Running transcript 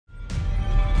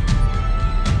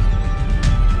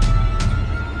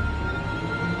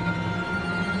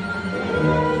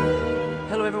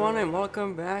and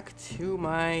welcome back to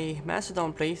my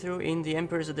Macedon playthrough in the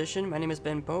Emperor's Edition. My name is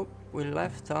Ben Pope. We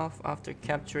left off after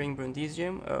capturing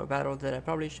Brundisium, a battle that I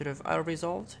probably should have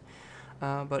auto-resolved,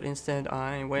 but instead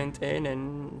I went in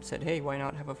and said, hey, why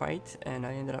not have a fight? And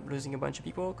I ended up losing a bunch of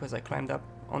people because I climbed up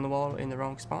on the wall in the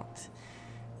wrong spot.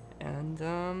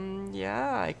 And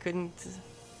yeah, I couldn't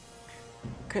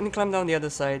climb down the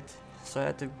other side, so I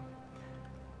had to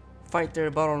fight their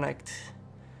bottlenecked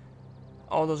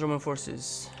all those Roman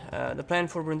forces. The plan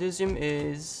for Brundisium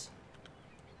is,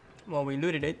 well, we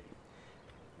looted it,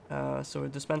 so we're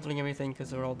dismantling everything because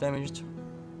they're all damaged,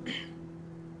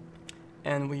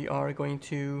 and we are going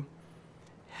to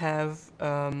have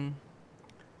one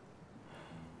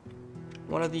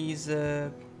of these,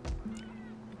 what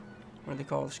are they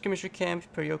called? Skirmisher camp,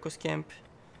 Periokos camp,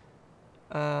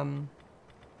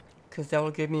 because that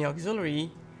will give me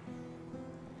auxiliary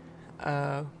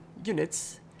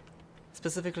units.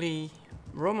 Specifically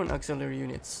Roman auxiliary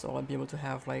units, so I'll be able to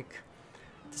have like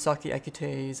the Saki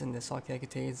Acutes and the Saki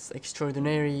Acutes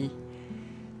Extraordinary,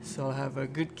 so I'll have a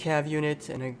good cav unit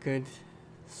and a good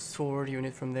sword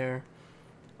unit from there.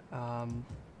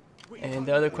 And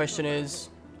the other question is,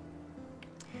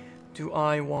 do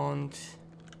I want,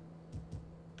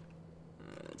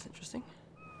 that's interesting,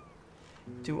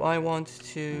 do I want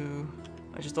to,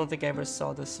 I just don't think I ever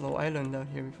saw this little island out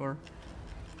here before.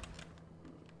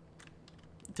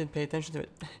 Didn't pay attention to it.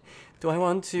 Do I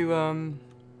want to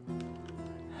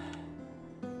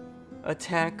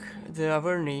attack the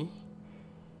Averni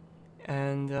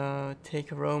and take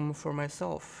Rome for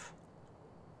myself?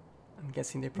 I'm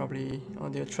guessing they probably, oh,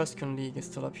 the Etruscan League is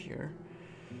still up here.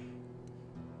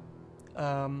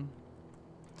 So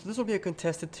this will be a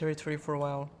contested territory for a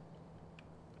while.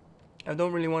 I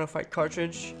don't really want to fight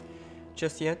Carthage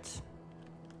just yet.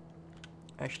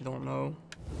 I actually don't know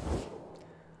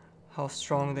how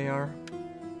strong they are.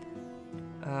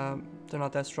 They're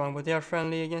not that strong, but they are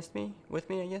friendly with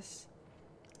me, I guess.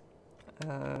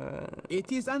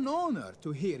 It is an honor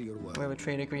to hear your word. We have a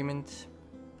trade agreement.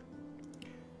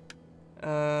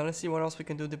 Let's see what else we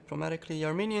can do diplomatically.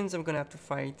 Armenians I'm gonna have to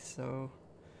fight, so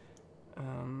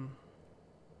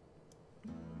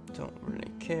don't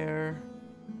really care.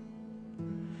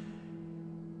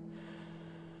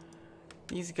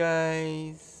 These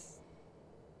guys,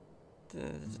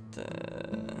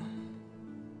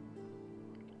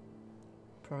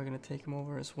 probably gonna take him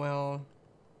over as well.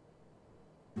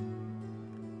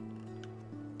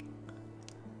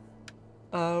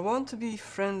 I want to be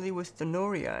friendly with the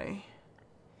Norii,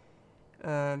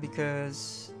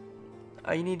 because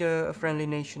I need a friendly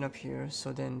nation up here,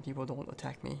 so then people don't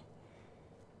attack me.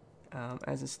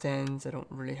 As it stands, I don't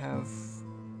really have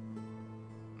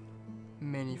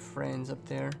many friends up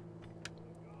there.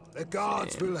 The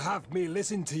gods will have me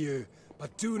listen to you,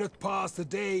 but do not pass the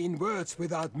day in words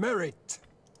without merit.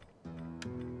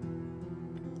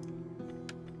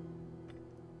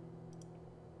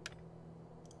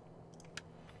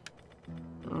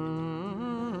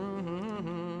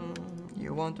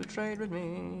 You want to trade with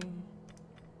me?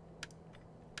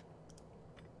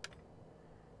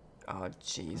 Oh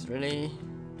jeez, really?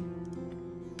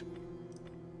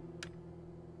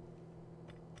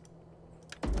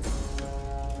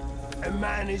 A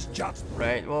man is just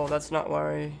Right, well that's not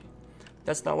what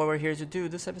we're here to do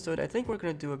this episode. I think we're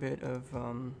gonna do a bit of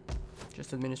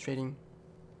just administrating.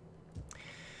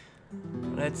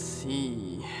 Let's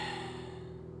see.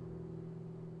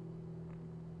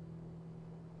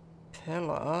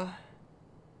 Pella.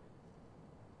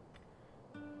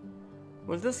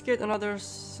 Will this get another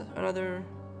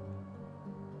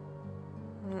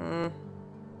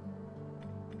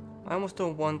I almost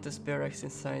don't want this barracks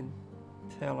inside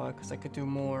Pella because I could do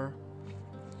more,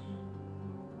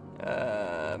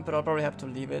 but I'll probably have to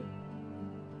leave it.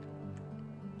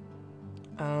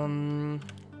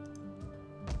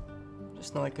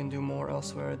 Just know I can do more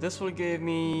elsewhere. This will give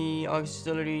me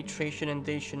auxiliary Thracian and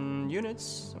Dacian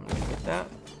units. I'm gonna get that.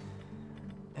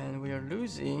 And we are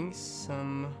losing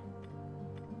some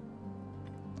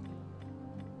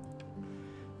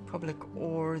public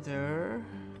order.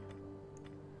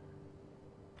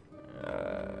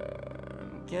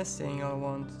 I'm guessing I'll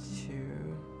want to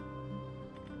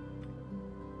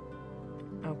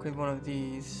upgrade one of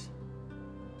these.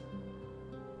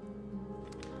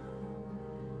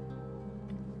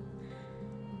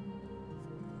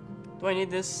 Do I need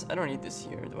this? I don't need this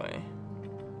here, do I?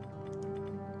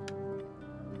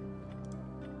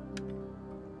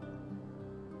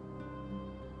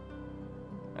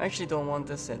 I actually don't want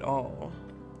this at all.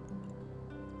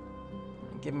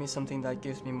 Give me something that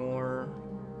gives me more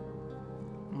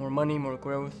money, more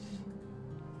growth.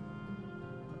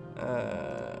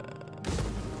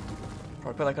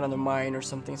 Probably like another mine or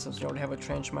something, since we already have a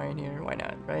trench mine here. Why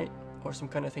not, right? Or some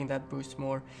kind of thing that boosts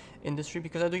more industry,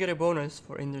 because I do get a bonus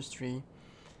for industry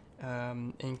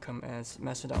income as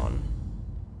Macedon.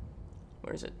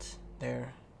 Where is it?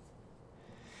 There.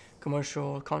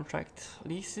 Commercial contract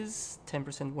leases,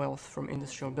 10% wealth from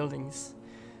industrial buildings.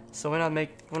 So why not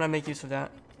make use of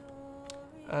that?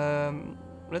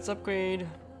 Let's upgrade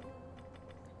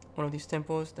one of these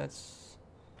temples. That's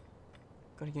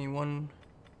gonna give me one.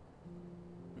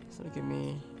 So give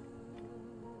me.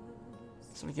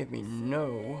 So give me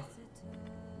no.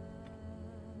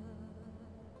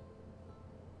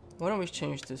 Why don't we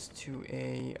change this to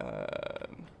a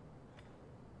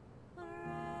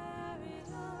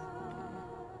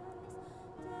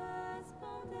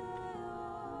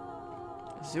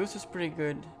Zeus is pretty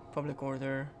good public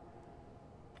order.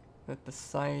 But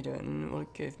Poseidon will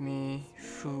give me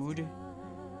food.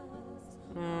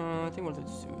 I think we'll do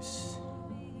Zeus.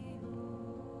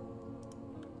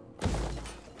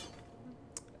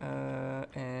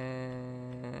 And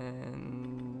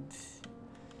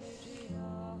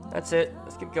that's it.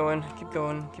 Let's keep going, keep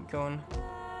going, keep going.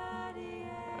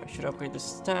 I should upgrade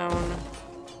this town.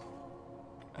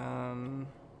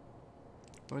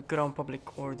 We're good on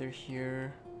public order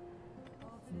here.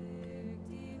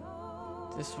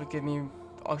 This will give me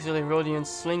auxiliary Rhodian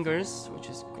slingers, which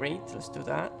is great. Let's do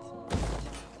that.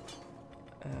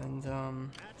 And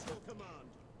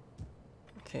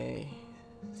okay.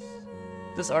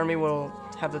 This army will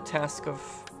have the task of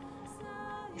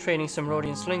training some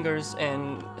Rhodian slingers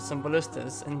and some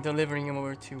ballistas and delivering them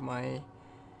over to my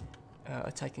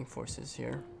attacking forces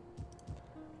here.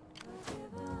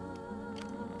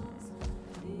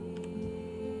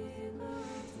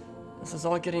 This is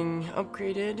all getting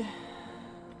upgraded.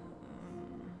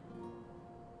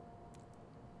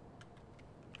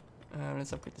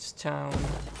 Let's upgrade this town.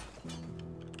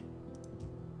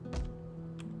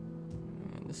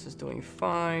 And this is doing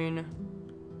fine.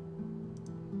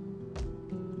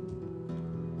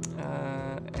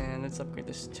 And let's upgrade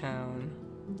this town.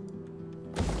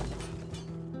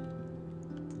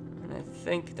 And I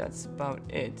think that's about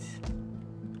it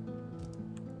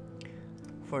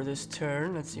for this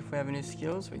turn. Let's see if we have any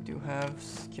skills. We do have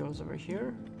skills over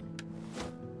here.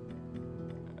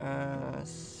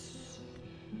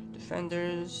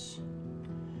 Defenders.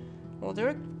 Well,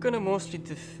 they're gonna mostly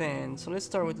defend, so let's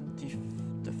start with the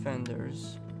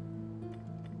defenders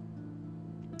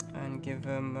and give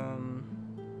them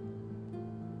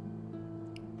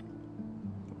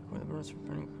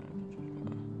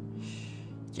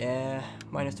yeah,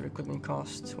 minus the recruitment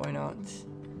cost. Why not?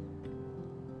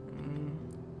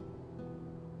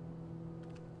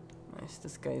 Nice.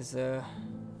 This guy's a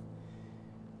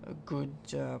good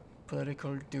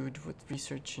political dude with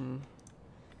research and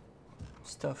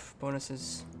stuff,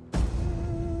 bonuses.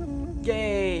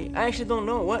 Yay! I actually don't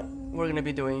know what we're gonna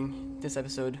be doing this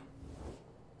episode.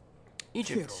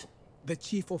 Egypt. Pharaoh, the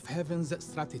chief of heaven's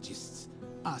strategists,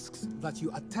 asks that you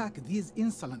attack these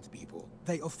insolent people.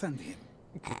 They offend him.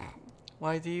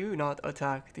 Why do you not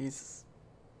attack these?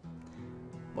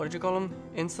 What did you call them?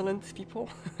 Insolent people?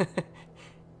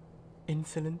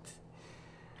 Insolent?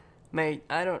 Mate,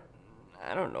 I don't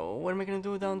know. What am I gonna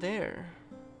do down there?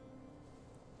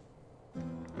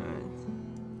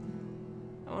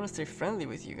 I want to stay friendly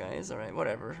with you guys. Alright,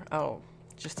 whatever. I'll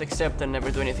just accept and never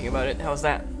do anything about it. How's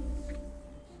that?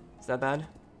 Is that bad?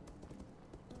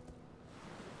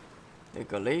 The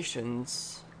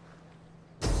Galatians.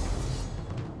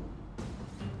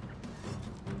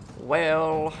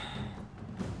 Well...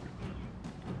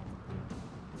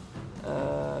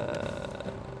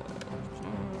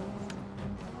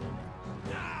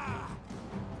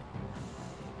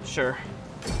 Sure.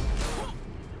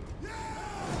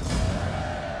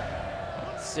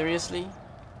 Seriously?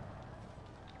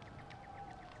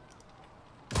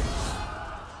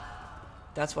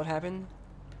 That's what happened?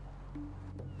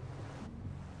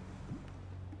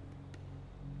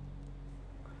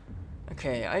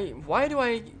 Okay, why do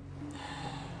I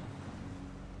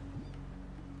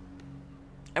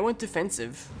went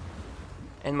defensive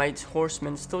and my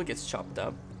horseman still gets chopped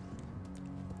up.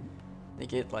 They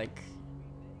get like...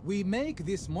 We make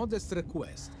this modest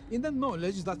request in the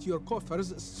knowledge that your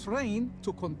coffers strain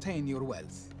to contain your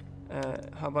wealth.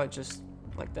 How about just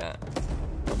like that?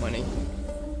 No money.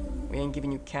 We ain't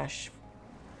giving you cash.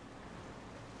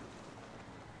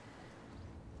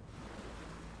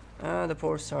 The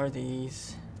poor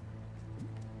Sardis.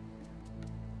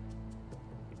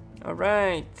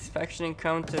 Alright, faction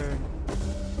encounter.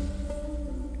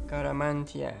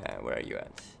 Garamantia, where are you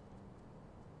at?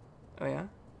 Oh yeah?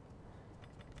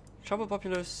 Trouble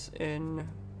populace in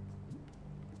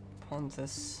on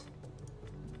this.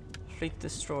 Fleet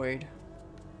destroyed.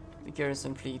 The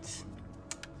garrison fleet.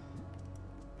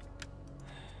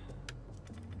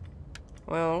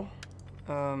 Well,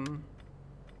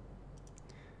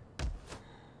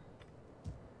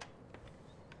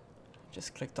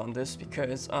 just clicked on this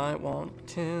because I want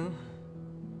to.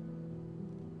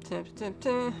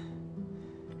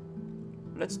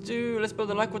 Let's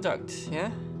build an aqueduct,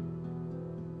 yeah?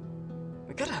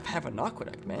 We gotta have an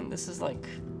aqueduct, man. This is like,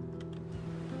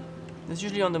 there's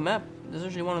usually on the map. There's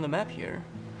usually one on the map here.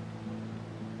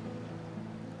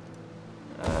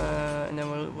 And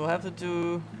then we'll have to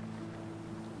do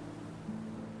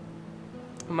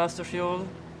a master field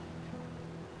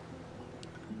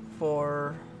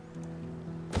for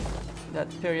that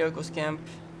Periocos camp.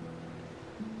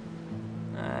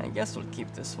 I guess we'll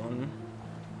keep this one.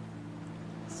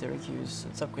 Syracuse.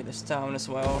 Let's upgrade this town as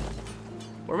well.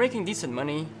 We're making decent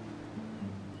money,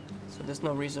 so there's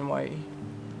no reason why.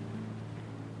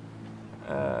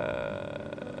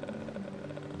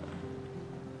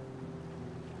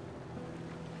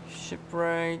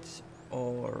 Shipwright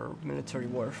or military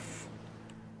wharf.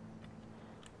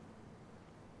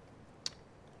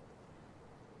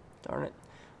 Darn it.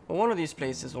 Well, one of these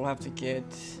places we'll have to get.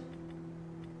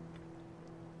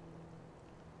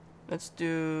 Let's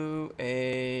do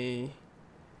an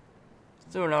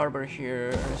arbor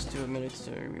here. Let's do a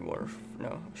military wharf.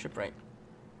 No, shipwright.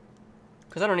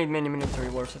 Because I don't need many military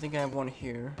wharfs. I think I have one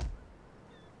here.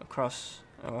 Across.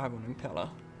 Oh, I have one in Pella.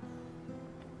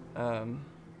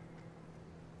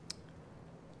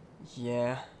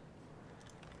 Yeah.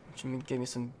 Which will give me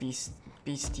some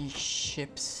beastie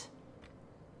ships.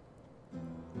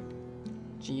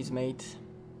 Jeez, mate.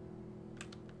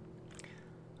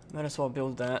 Might as well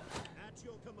build that.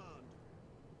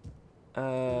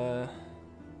 The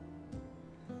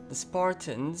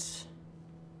Spartans.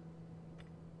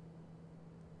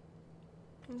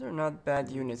 These are not bad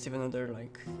units, even though they're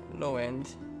like low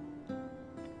end.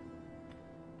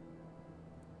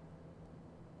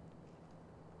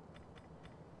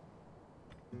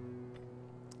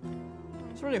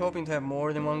 I was really hoping to have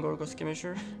more than one Gorgo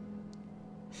skirmisher.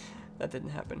 That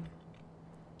didn't happen.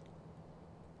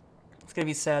 It's gonna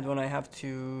be sad when I have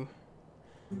to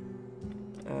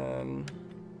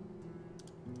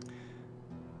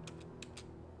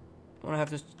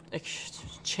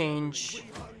change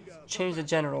the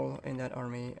general in that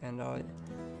army, and I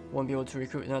won't be able to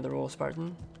recruit another Royal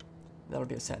Spartan. That'll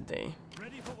be a sad day.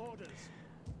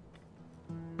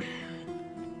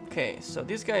 Okay, so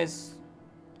these guys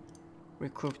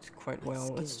recouped quite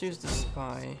well. Let's use the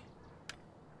spy.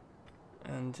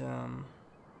 And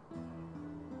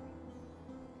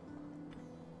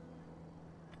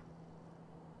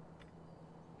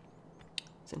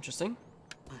it's interesting.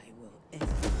 I will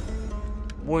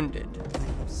Wounded.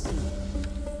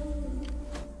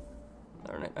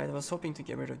 Darn it, I was hoping to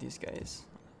get rid of these guys.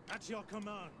 At your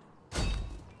command.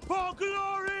 For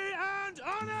glory and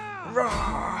honor!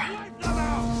 Rawr! Wipe them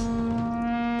out!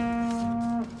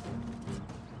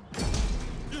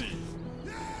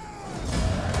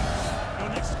 Your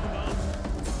next command.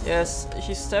 Yes,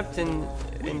 he stepped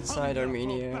inside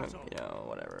Armenia. You know,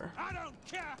 whatever. I don't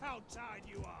care how tired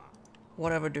you are.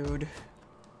 Whatever, dude.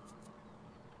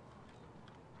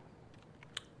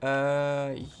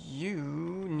 You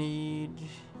need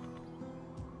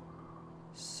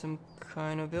some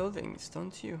kind of buildings,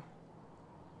 don't you?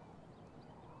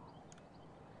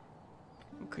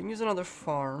 We can use another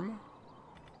farm.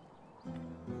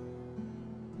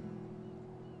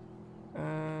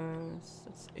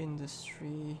 That's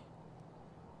industry.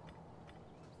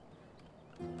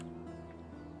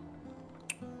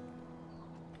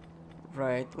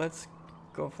 Right, let's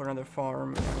go for another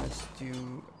farm and let's do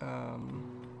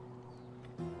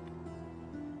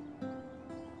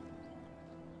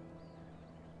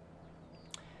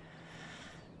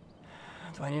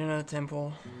do I need another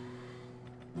temple?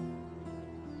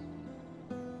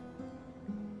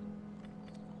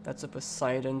 That's a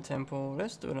Poseidon temple.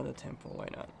 Let's do another temple, why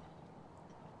not?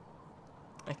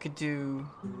 I could do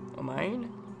a mine.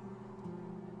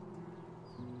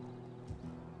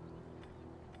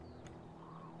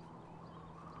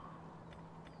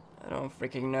 I don't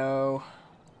freaking know.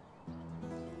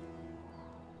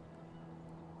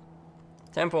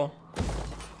 Temple.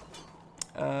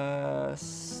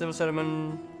 Civil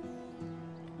settlement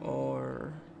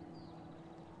or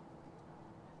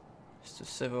just a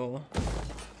civil.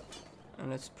 And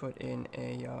let's put in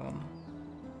a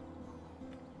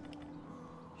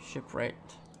shipwright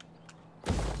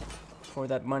for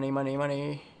that money.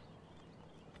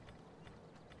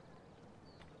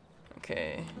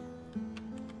 Okay.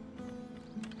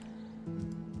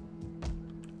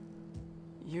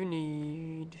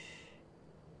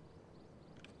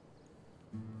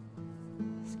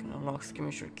 Unlock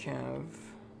skirmisher cav.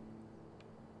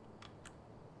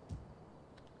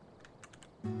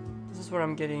 This is where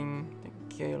I'm getting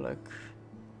the Gaelic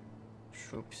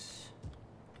troops.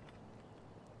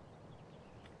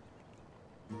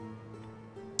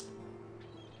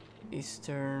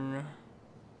 Eastern.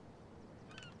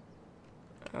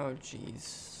 Oh jeez,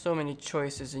 so many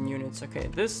choices in units. Okay,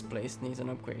 this place needs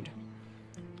an upgrade.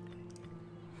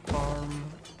 Farm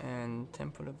and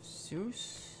Temple of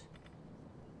Zeus.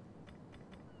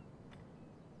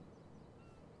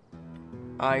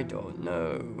 I don't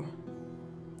know.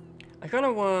 I kind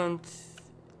of want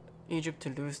Egypt to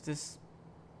lose this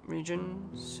region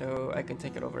so I can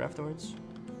take it over afterwards.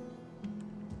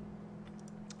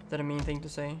 Is that a mean thing to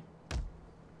say?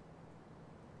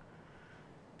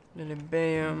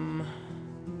 Lilybaeum.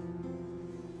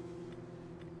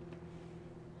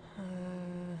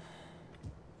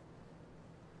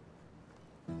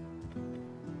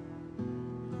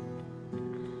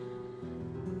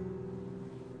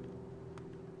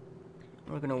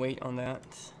 We're gonna wait on that.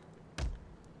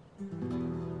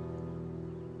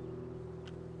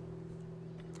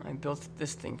 I built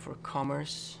this thing for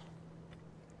commerce.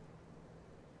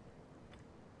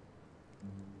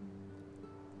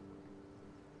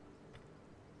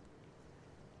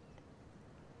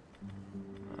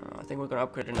 I think we're gonna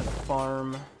upgrade another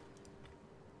farm.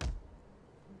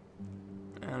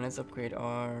 And let's upgrade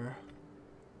our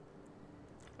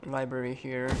library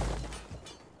here.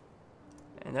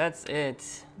 And that's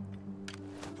it.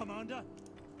 Commander?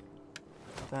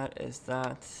 That is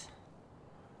that.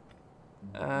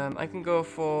 I can go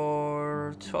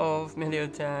for 12 melee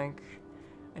attack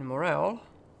and morale.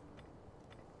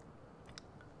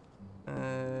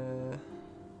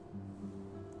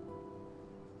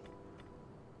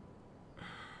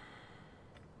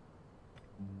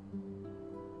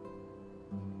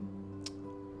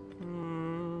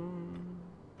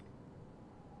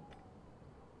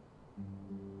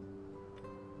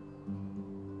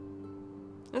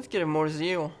 Let's get him more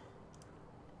zeal.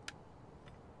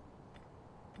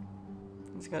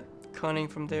 He's got cunning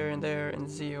from there and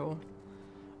zeal.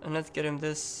 And let's get him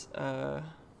this, that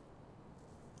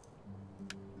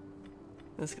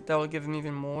will give him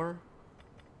even more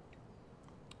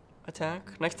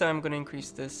attack. Next time I'm gonna increase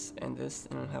this, and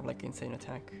I'll have like insane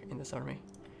attack in this army.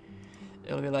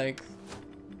 It'll be like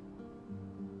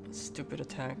stupid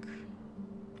attack.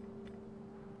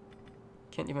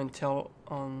 Can't even tell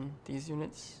on these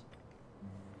units.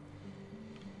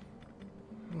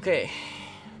 Okay.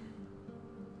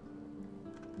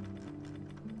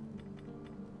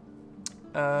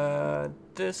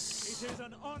 This It is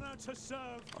an honor to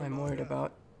serve. I'm worried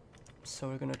about, so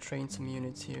we're gonna train some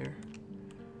units here.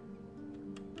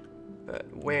 But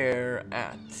where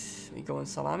at? We go in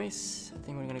Salamis? I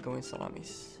think we're gonna go in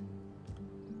Salamis.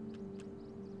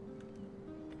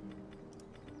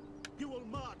 You will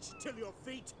march till your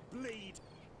feet bleed.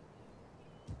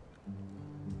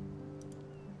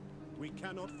 We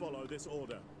cannot follow this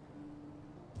order.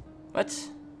 What?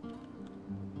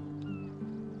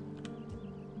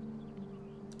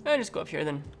 I'll just go up here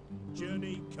then.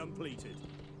 Journey completed.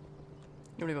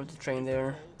 You'll be able to train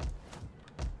there.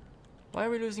 Why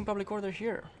are we losing public order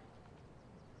here?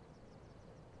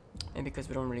 Maybe because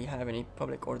we don't really have any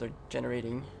public order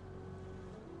generating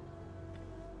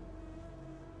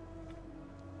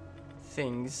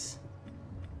things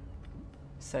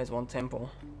besides one temple.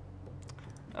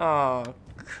 Oh,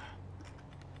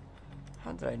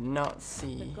 how did I not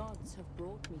see? The gods have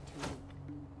brought me to you.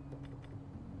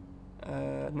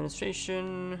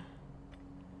 Administration.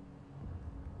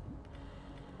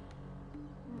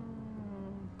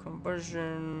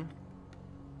 Conversion.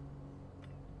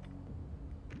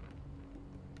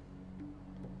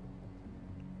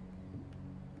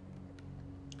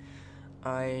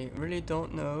 I really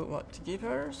don't know what to give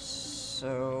her,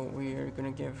 so we're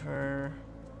gonna give her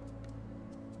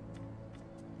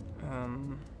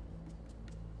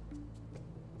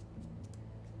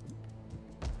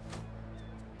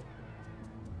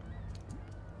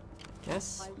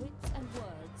guess My wits and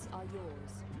words are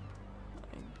yours.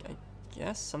 I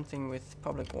guess something with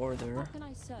public order. How can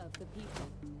I serve the people?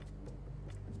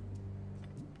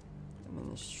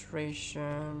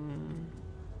 Administration.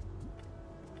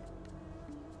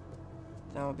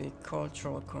 That will be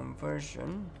cultural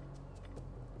conversion.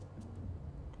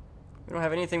 We don't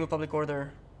have anything with public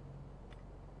order.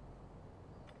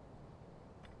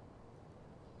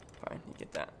 Fine, you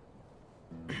get that.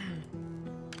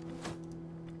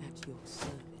 At your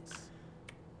service.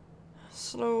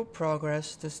 Slow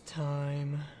progress this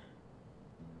time.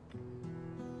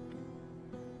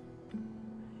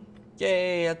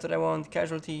 Yay, that's what I want.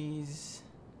 Casualties.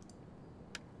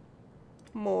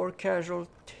 More casualties.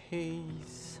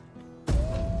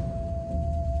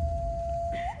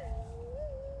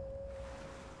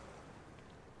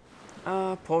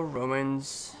 Poor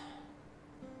Romans.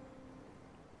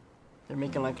 They're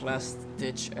making like last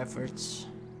ditch efforts.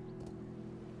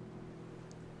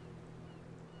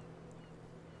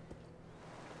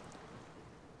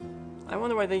 I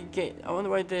wonder why they get. I wonder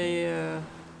why they. I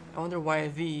wonder why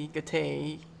the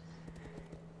Gate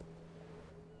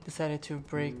decided to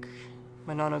break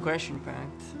my non-aggression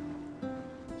pact.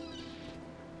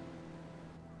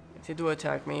 If they do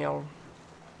attack me, I'll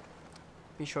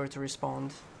be sure to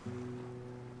respond.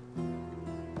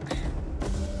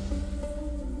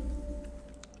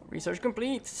 Research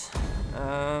complete.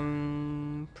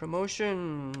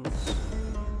 Promotions.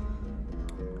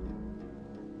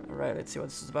 Alright, let's see what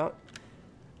this is about.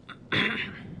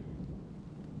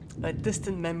 A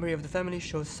distant memory of the family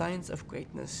shows signs of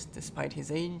greatness despite his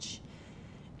age.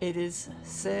 It is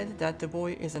said that the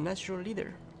boy is a natural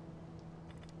leader.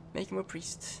 Make him a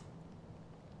priest.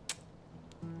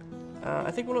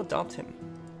 I think we'll adopt him.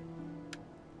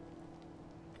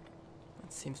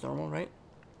 That seems normal, right?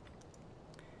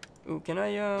 Ooh, can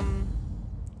I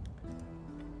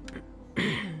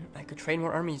I could train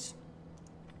more armies.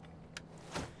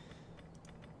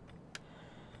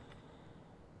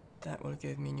 That will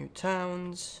give me new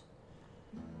towns.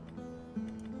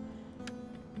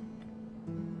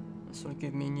 This will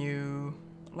give me new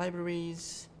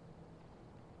libraries.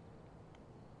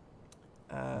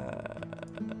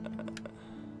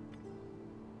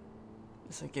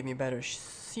 This will give me better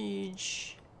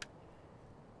siege.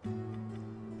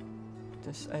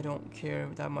 This I don't care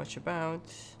that much about.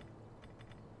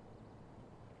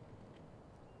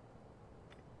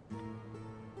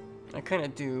 I kinda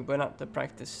do, but not the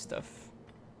practice stuff.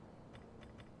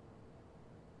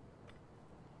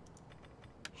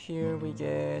 Here we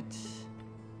get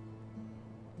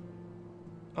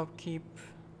upkeep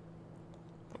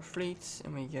for fleets,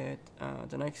 and we get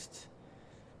the next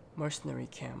mercenary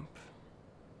camp.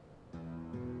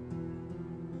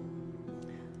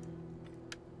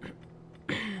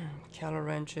 Galore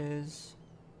ranches.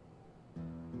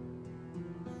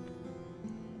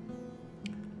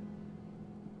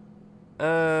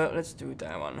 Let's do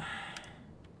that one.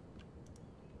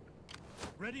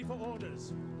 Ready for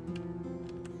orders.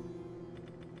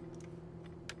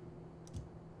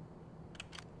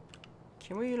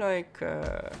 Can we like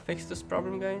fix this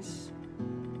problem, guys?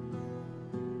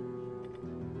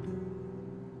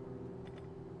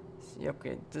 See,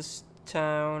 okay, this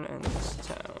town and this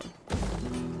town.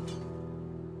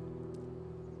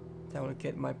 That will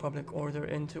get my public order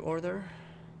into order.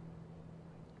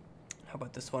 How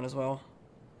about this one as well?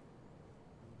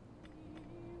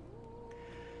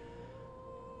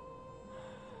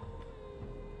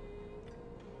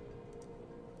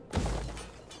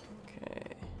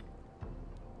 Okay.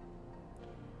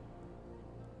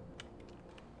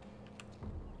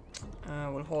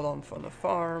 We'll hold on from the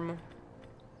farm.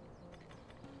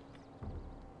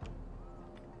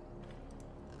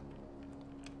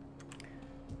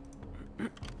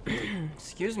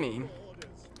 Excuse me.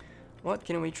 What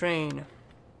can we train?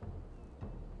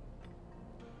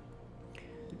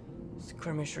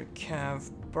 Skirmisher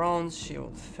Cav, Bronze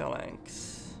Shield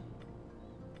Phalanx,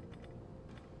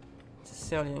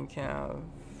 Sicilian Cav,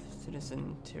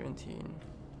 Citizen Tyrantine.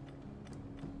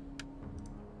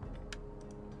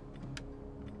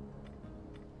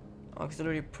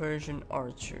 Auxiliary Persian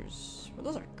Archers. Well,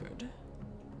 those are good.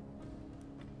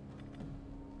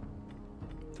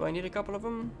 Do I need a couple of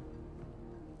them?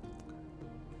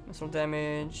 Missile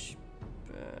damage.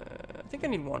 I think I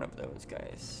need one of those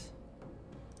guys.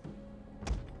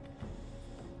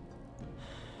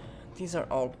 These are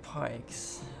all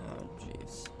pikes. Oh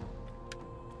jeez.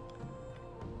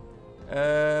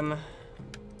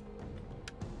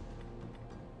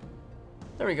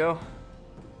 There we go.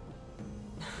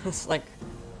 It's like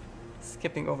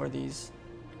skipping over these.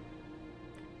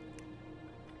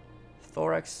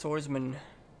 Thorax Swordsman.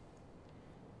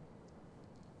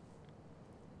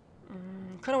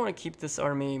 Kind of want to keep this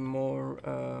army more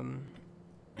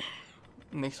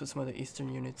mixed with some of the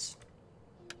eastern units.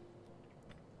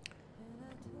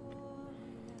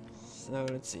 So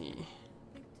let's see.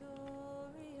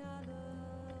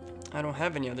 I don't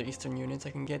have any other eastern units. I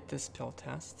can get this spell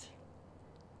test.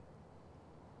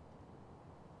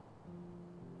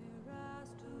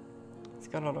 It's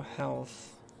got a lot of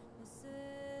health.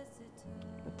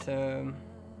 But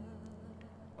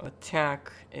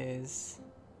attack is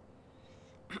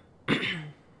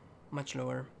much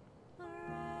lower.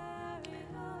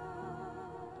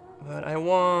 But I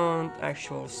want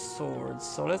actual swords,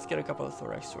 so let's get a couple of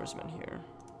thorax swordsmen here.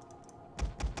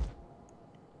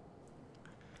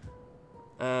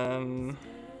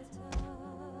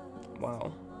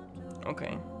 Wow.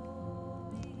 Okay.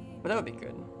 But that would be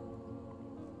good.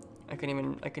 I can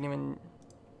even.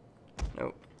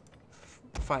 Nope.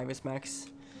 5 is max.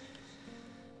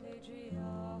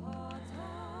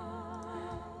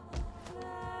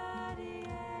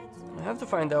 I have to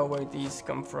find out where these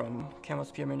come from. Camel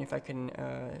spearmen, if I can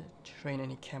train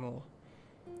any camel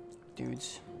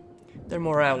dudes. Their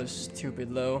morale is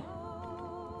stupid low.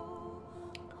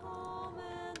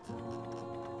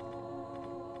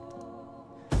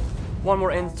 One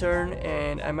more intern,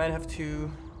 and I might have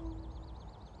to.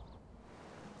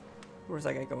 Where's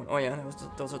that guy going? Oh yeah,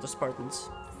 those are the Spartans.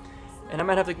 And I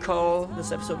might have to call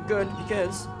this episode good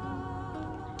because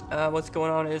what's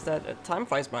going on is that time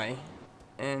flies by,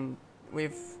 and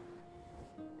we've.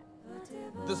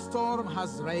 The storm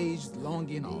has raged long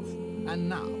enough, and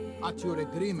now, at your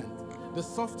agreement, the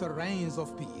softer rains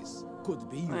of peace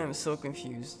could be yours. I am so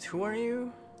confused. Who are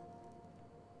you?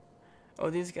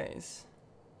 Oh, these guys.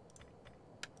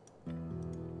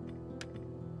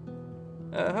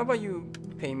 How about you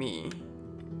pay me?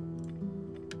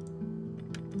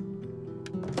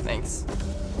 Thanks.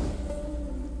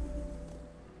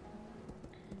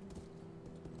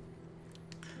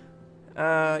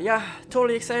 Yeah,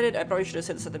 totally excited. I probably should have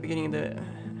said this at the beginning of the...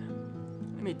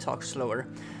 Let me talk slower.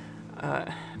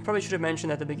 Probably should have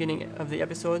mentioned at the beginning of the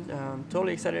episode.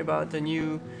 Totally excited about the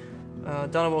new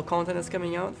downloadable content that's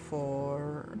coming out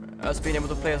for us being able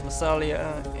to play as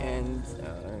Massalia and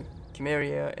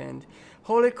Chimeria and...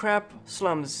 Holy crap,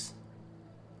 slums.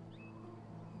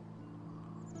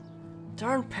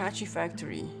 Darn patchy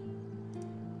factory.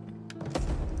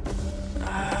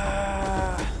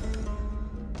 I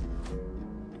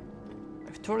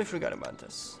totally forgot about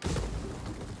this.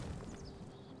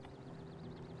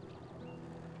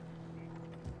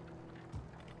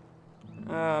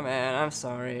 Oh man, I'm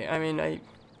sorry. I mean,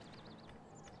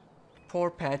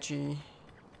 poor Patchy.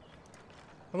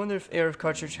 I wonder if Air of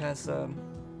Cartridge has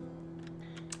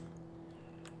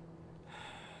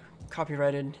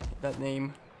copyrighted that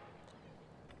name.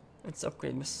 Let's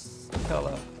upgrade Miss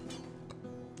Pella.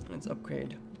 Let's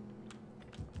upgrade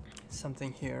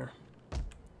something here.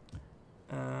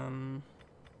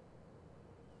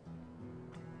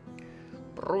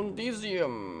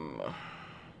 Brundisium.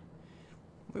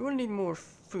 We will need more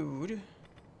food.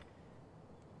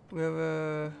 We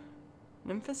have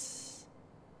Memphis.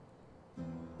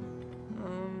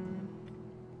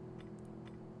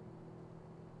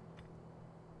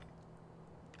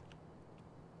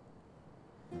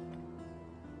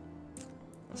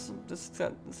 This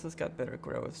has got better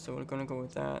growth, so we're gonna go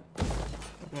with that.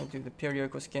 We're gonna do the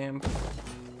periodical scam.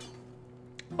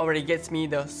 Already gets me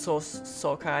the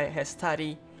Sokai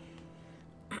Hestari.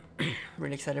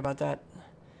 Really excited about that.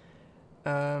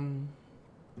 And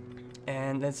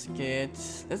let's get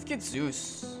Zeus. Let's get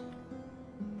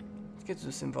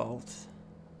Zeus involved.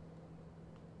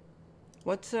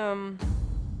 What's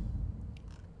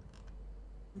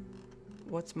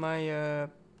my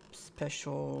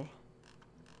special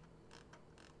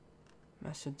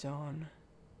Macedon?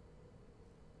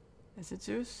 Is it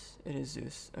Zeus? It is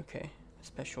Zeus. Okay,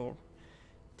 special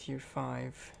tier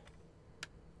 5.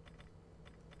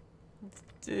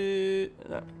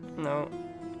 No.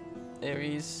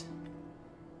 Ares.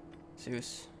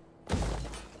 Zeus.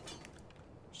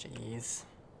 Jeez.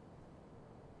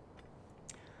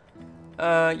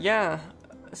 Yeah.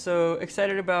 So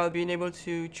excited about being able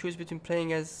to choose between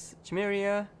playing as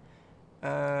Chimeria.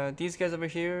 These guys over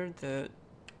here,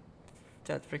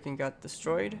 that freaking got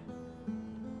destroyed.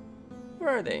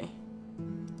 Where are they?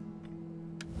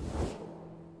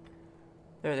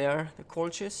 There they are, the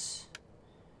Colchis.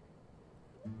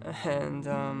 And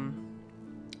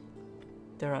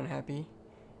they're unhappy.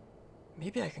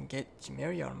 Maybe I can get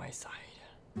Chimeria on my side.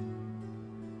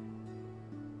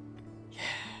 Yeah.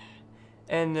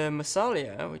 And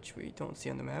Massalia, which we don't see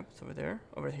on the map, it's over there.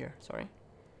 Over here, sorry.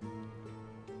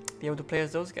 Be able to play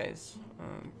as those guys.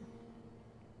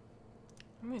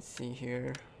 Let me see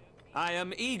here. I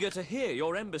am eager to hear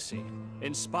your embassy,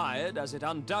 inspired as it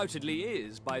undoubtedly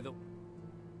is by the...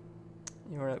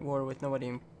 You're at war with nobody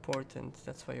important,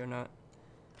 that's why you're not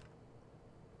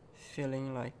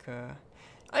feeling like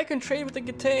I can trade with the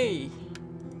Getae.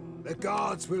 The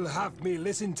gods will have me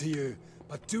listen to you,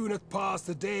 but do not pass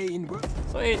the day in work.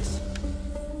 Sweet.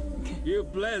 You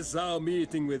bless our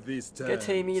meeting with these terms.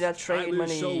 Getae me that trade I will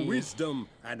money. show wisdom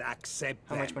and accept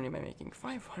How them. much money am I making?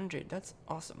 500, that's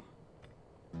awesome.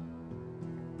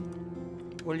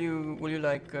 Will you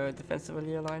like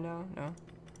defensively ally now? No.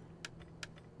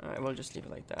 Alright, we'll just leave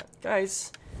it like that.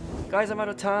 Guys, I'm out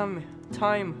of time.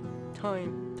 Time.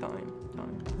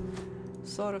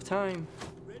 Sort of time.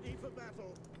 Ready for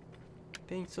battle.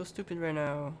 Being so stupid right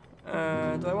now.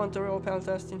 Do I want the royal pal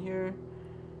test in here?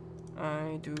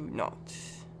 I do not.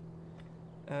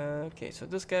 Okay, so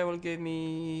this guy will give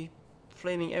me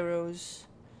flaming arrows.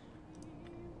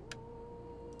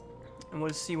 And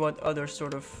we'll see what other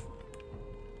sort of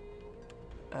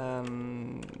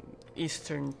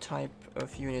Eastern type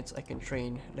of units I can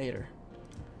train later.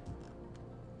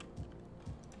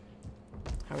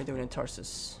 How are we doing in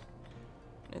Tarsus?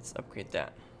 Let's upgrade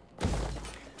that.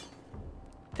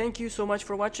 Thank you so much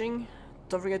for watching.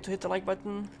 Don't forget to hit the like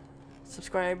button,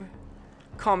 subscribe,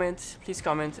 comment. Please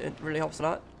comment, it really helps a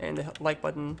lot. And the like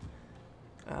button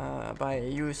by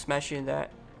you smashing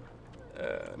that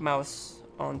mouse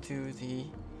onto the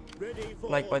Ready for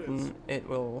like orders. button, it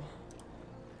will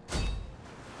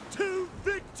To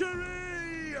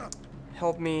victory!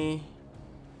 help me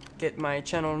get my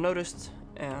channel noticed,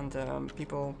 and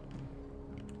people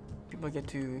get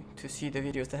to see the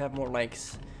videos that have more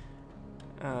likes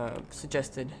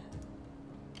suggested.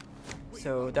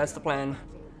 So that's the plan.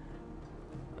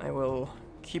 I will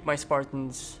keep my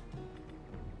Spartans,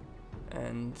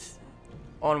 and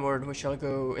onward we shall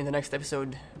go in the next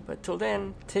episode. But till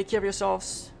then, take care of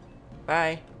yourselves.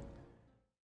 Bye.